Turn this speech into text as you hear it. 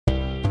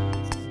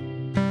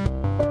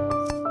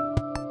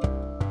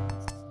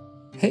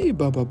Hey,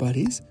 Bubba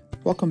buddies.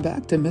 Welcome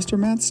back to Mr.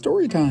 Matt's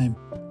Story Time.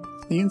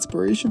 The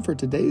inspiration for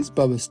today's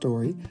Bubba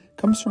story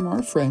comes from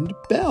our friend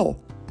Belle.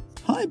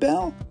 Hi,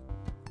 Belle.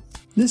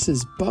 This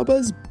is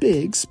Bubba's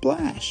Big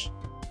Splash.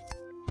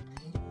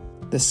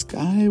 The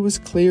sky was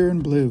clear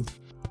and blue,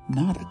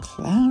 not a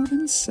cloud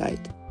in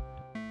sight.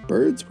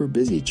 Birds were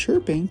busy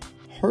chirping,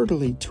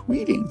 heartily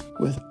tweeting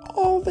with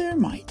all their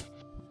might.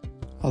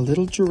 A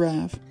little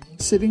giraffe,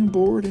 sitting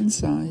bored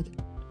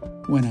inside,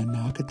 when a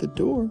knock at the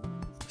door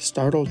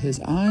startled his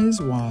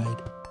eyes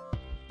wide.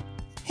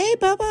 "Hey,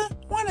 Bubba,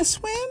 wanna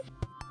swim?"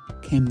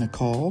 came the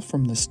call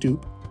from the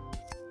stoop.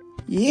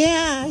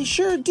 "Yeah, I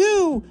sure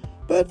do,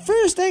 but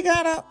first I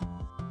gotta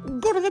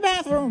go to the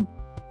bathroom."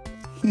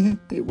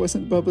 It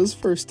wasn't Bubba's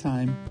first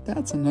time.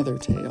 That's another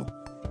tale.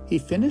 He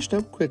finished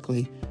up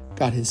quickly,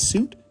 got his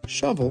suit,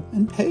 shovel,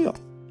 and pail.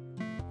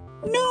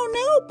 No,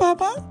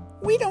 Bubba,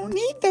 we don't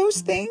need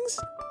those things.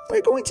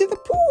 We're going to the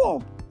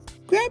pool.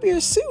 Grab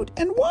your suit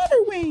and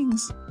water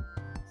wings.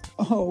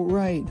 Oh,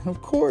 right, of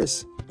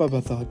course,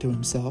 Bubba thought to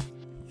himself.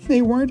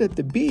 They weren't at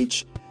the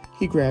beach.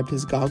 He grabbed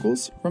his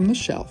goggles from the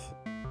shelf.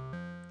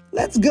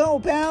 "Let's go,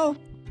 pal,"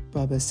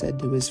 Bubba said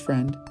to his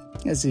friend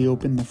as he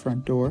opened the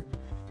front door.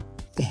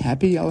 The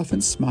happy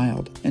elephant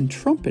smiled and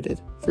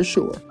trumpeted for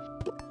sure.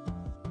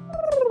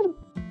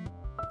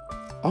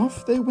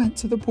 Off they went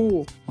to the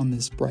pool on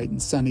this bright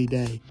and sunny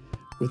day,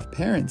 with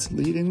parents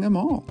leading them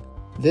all.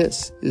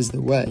 This is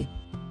the way.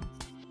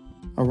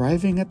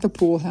 Arriving at the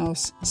pool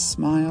house,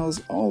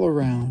 smiles all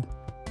around.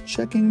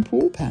 Checking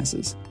pool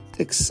passes,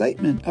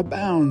 excitement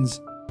abounds.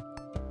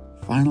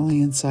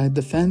 Finally inside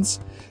the fence,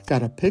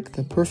 gotta pick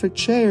the perfect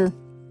chair.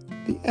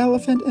 The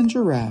elephant and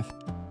giraffe,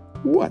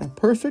 what a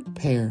perfect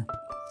pair.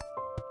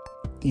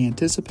 The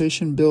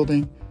anticipation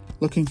building,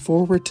 looking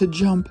forward to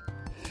jump.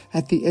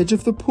 At the edge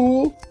of the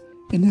pool,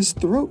 in his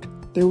throat,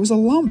 there was a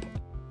lump.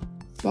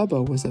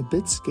 Bubba was a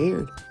bit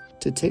scared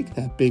to take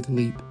that big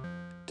leap.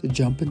 To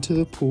jump into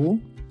the pool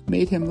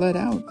made him let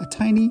out a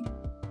tiny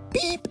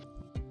beep.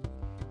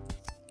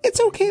 "It's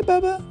okay,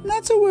 Bubba,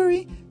 not to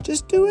worry.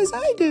 Just do as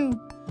I do."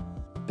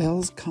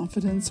 Belle's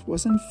confidence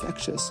was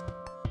infectious,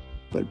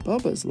 but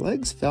Bubba's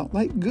legs felt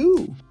like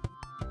goo.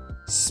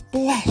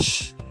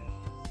 Splash!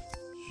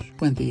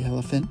 Went the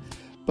elephant.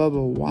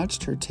 Bubba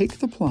watched her take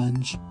the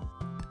plunge.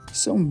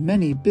 So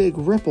many big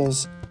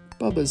ripples,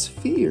 Bubba's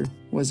fear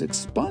was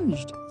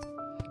expunged.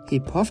 He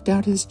puffed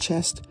out his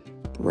chest,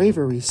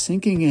 bravery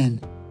sinking in.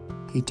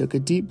 He took a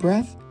deep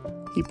breath.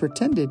 He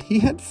pretended he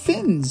had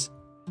fins.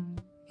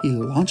 He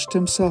launched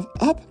himself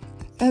up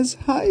as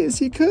high as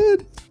he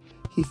could.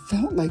 He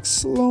felt like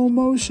slow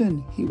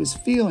motion. He was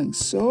feeling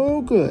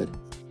so good.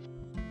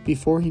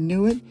 Before he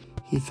knew it,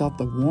 he felt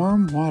the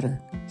warm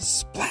water.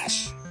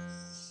 Splash!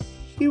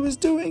 He was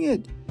doing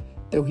it,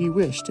 though he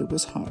wished it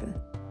was hotter.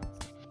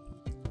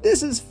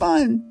 "This is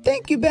fun.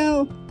 Thank you,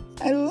 Belle.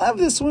 I love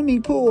the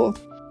swimming pool."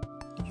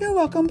 "You're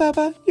welcome,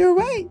 Bubba. You're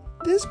right.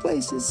 This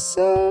place is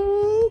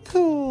so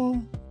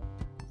cool."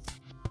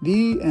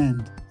 The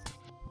end.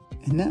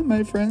 And that,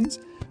 my friends,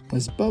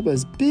 was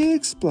Bubba's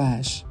Big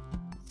Splash.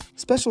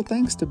 Special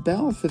thanks to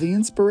Belle for the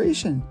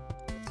inspiration,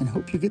 and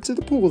hope you get to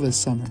the pool this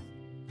summer.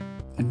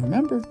 And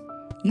remember,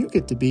 you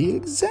get to be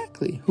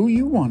exactly who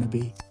you want to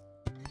be.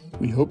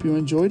 We hope you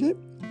enjoyed it,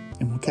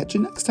 and we'll catch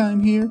you next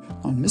time here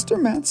on Mr.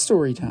 Matt's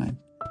Story Time.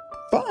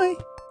 Bye!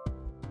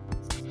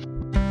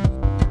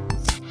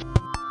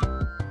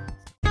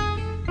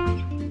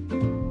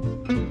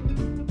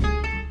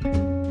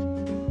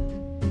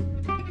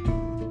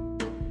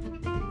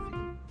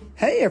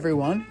 Hey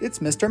everyone, it's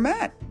Mr.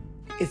 Matt.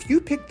 If you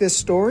picked this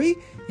story,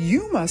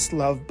 you must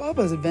love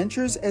Bubba's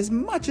adventures as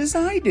much as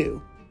I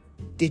do.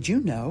 Did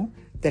you know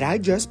that I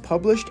just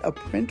published a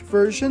print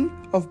version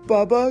of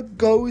Bubba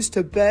Goes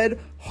to Bed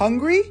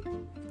Hungry?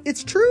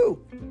 It's true.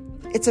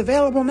 It's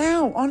available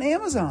now on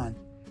Amazon.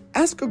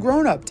 Ask a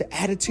grown-up to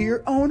add it to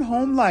your own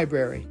home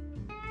library.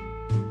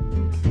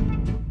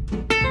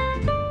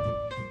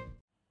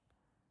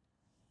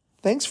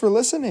 Thanks for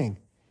listening.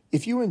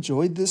 If you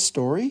enjoyed this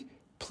story,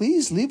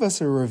 please leave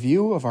us a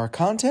review of our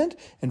content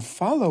and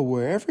follow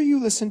wherever you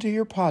listen to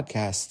your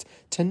podcasts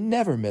to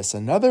never miss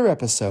another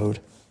episode.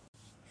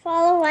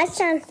 Follow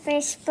us on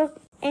Facebook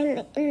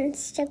and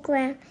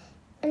Instagram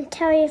and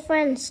tell your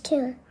friends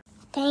too.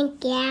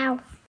 Thank you.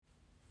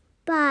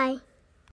 Bye.